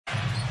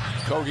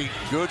Kogi,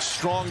 good,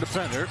 strong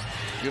defender,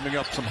 giving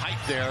up some height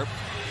there.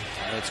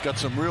 It's got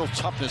some real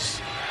toughness.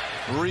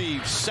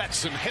 Reaves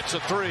sets and hits a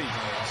three.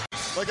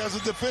 Like, as a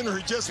defender,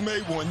 he just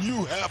made one.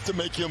 You have to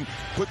make him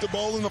put the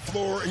ball on the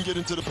floor and get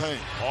into the paint.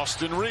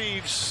 Austin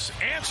Reaves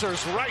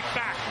answers right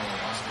back.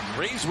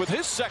 Reaves with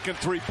his second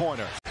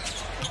three-pointer.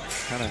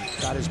 Kind of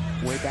got his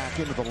way back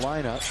into the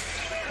lineup.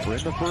 We're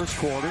in the first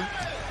quarter.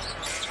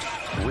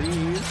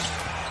 Reaves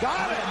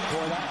got it!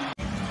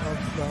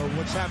 Of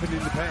what's happened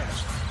in the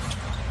past.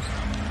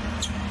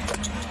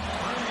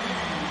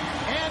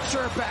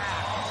 Answer back!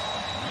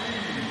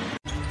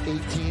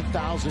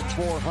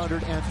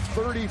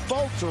 18,430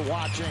 folks are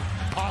watching.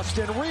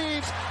 Austin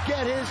Reaves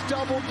get his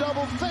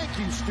double-double. Thank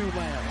you, Stu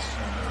Lance.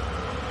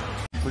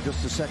 For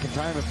just the second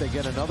time, if they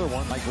get another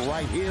one, like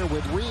right here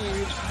with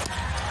Reaves.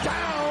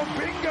 Down,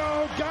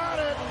 bingo, got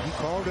it. You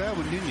called that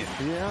one, didn't you?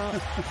 Yeah.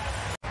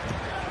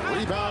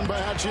 Rebound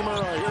by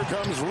Hachimura. Here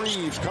comes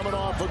Reaves coming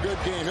off a good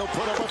game. He'll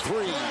put up a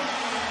three.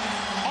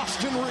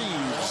 Austin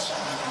Reaves.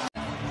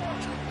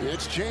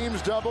 It's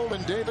James double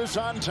and Davis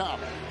on top.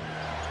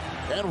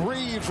 And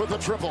Reaves with the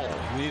triple.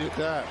 Needed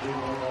that.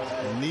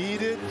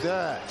 Needed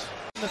that.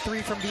 The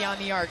three from beyond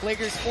the arc.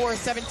 Lakers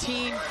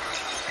 4-17.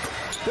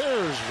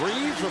 There's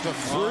Reaves with a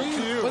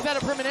three. Was that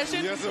a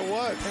premonition? Yes, it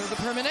was. It was a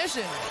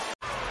premonition.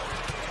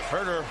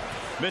 Herter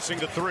missing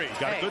the three.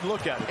 Got a good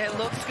look at it. It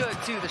looks good,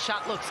 too. The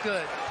shot looks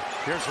good.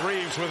 Here's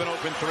Reaves with an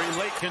open three.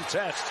 Late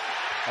contest.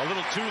 A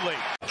little too late.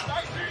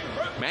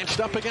 Matched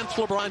up against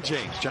LeBron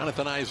James.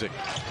 Jonathan Isaac.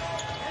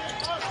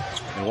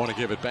 They want to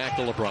give it back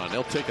to LeBron.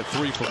 They'll take a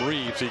three from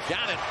Reaves. He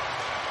got it.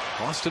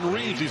 Austin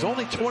Reaves, he's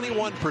only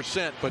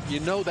 21%, but you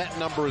know that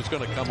number is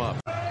going to come up.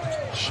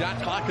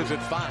 Shot clock is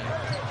at 5.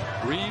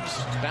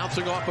 Reaves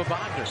bouncing off of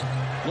Wagner.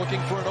 Looking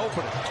for an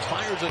opening.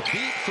 Fires a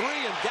deep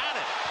three and got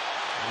it.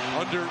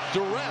 Under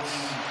duress.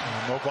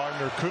 Mo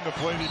Wagner couldn't have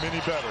played him any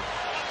better.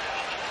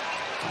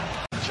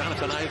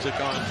 Jonathan Isaac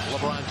on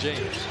LeBron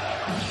James.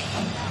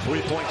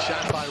 Three-point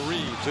shot by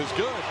Reaves is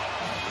good.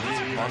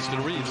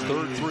 Austin Reaves,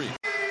 third three.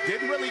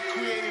 Didn't really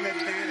create an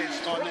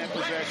advantage on that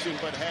possession,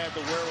 but had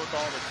the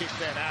wherewithal to kick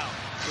that out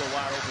to a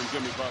wide open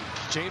Jimmy Butler.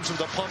 James with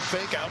the pump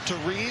fake out to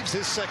Reaves.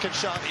 His second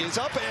shot is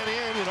up and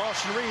in, and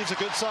Austin Reaves, a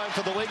good sign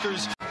for the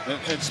Lakers. And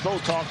Spo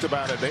talked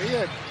about it. They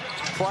had,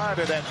 prior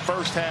to that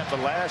first half of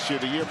last year,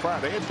 the year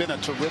prior, they had been a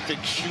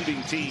terrific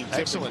shooting team.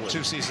 Excellent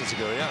 2 seasons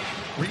ago, yeah.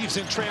 Reaves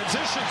in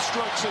transition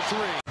strokes a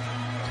three.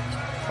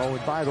 Oh,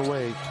 and by the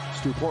way,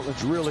 Stu,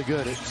 Portland's really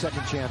good at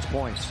second chance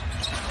points.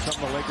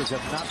 Something the Lakers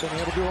have not been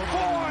able to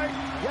avoid.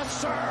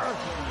 Yes, sir.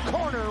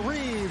 Corner,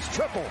 Reaves,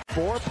 triple.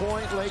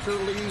 4-point Laker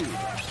lead.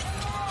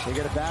 They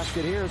get a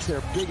basket here. It's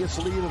their biggest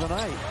lead of the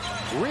night.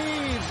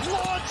 Reaves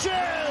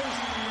launches.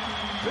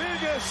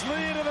 Biggest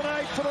lead of the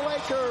night for the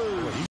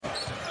Lakers.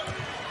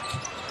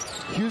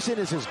 Houston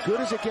is as good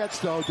as it gets,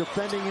 though,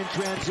 defending in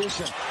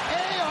transition.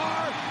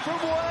 AR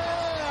from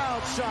way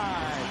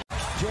outside.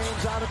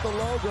 James out at the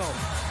logo.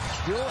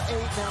 Still 8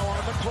 now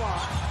on the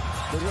clock,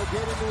 but he'll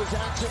get into his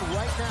action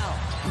right now.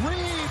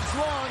 Reaves,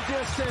 long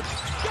distance.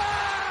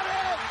 Got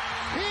it!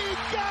 He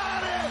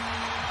got it!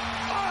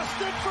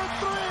 Austin for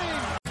three!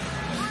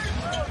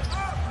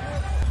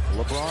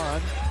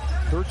 LeBron,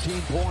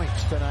 13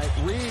 points tonight.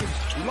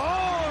 Reaves,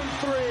 long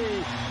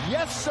three.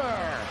 Yes, sir.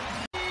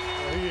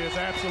 He is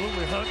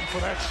absolutely hunting for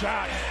that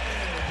shot.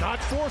 Not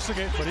forcing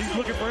it, but he's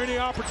looking for any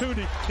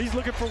opportunity. He's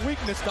looking for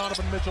weakness,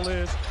 Donovan Mitchell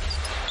is.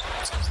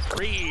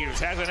 Reaves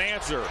has an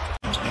answer.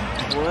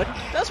 Wood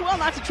does well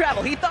not to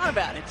travel. He thought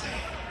about it.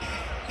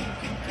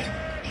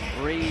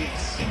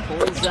 Reaves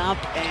pulls up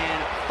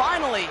and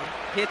finally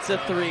hits a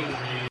three.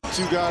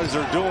 Two guys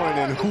are doing,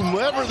 and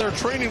whomever they're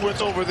training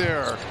with over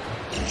there.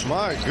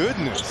 My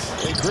goodness.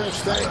 Hey, Chris,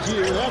 thank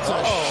you. That's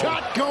a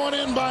shot going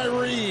in by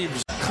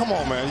Reaves. Come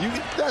on, man.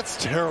 That's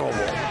terrible.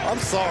 I'm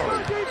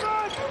sorry.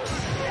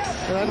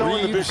 And I know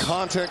Reaves. in the big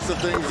context of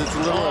things, it's a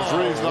little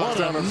Reaves knocks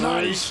down a three.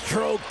 Nice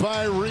stroke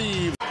by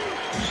Reaves.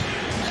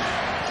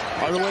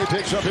 Hardaway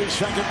picks up his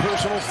second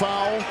personal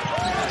foul.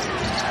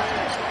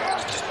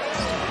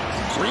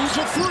 Reaves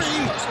a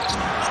three.